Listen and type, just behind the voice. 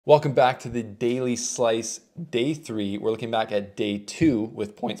Welcome back to the Daily Slice Day 3. We're looking back at Day 2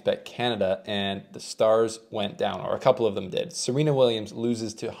 with PointsBet Canada, and the stars went down, or a couple of them did. Serena Williams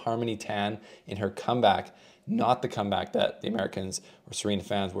loses to Harmony Tan in her comeback, not the comeback that the Americans or Serena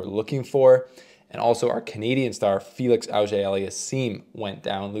fans were looking for. And also our Canadian star, Felix Auger-Aliassime, went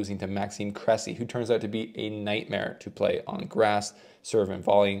down, losing to Maxime Cressy, who turns out to be a nightmare to play on grass, serve and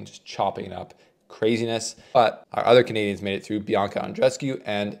volleying, just chopping it up. Craziness. But our other Canadians made it through. Bianca Andreescu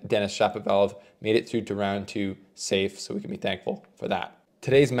and Denis Shapovalov made it through to round 2 safe, so we can be thankful for that.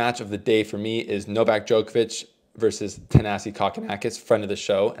 Today's match of the day for me is Novak Djokovic versus Thanasi Kokkinakis, friend of the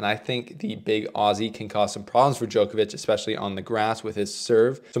show, and I think the big Aussie can cause some problems for Djokovic, especially on the grass with his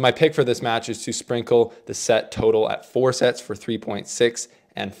serve. So my pick for this match is to sprinkle the set total at 4 sets for 3.6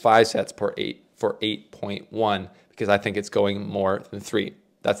 and 5 sets for 8.1, because I think it's going more than 3.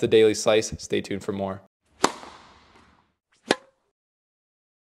 That's the Daily Slice. Stay tuned for more.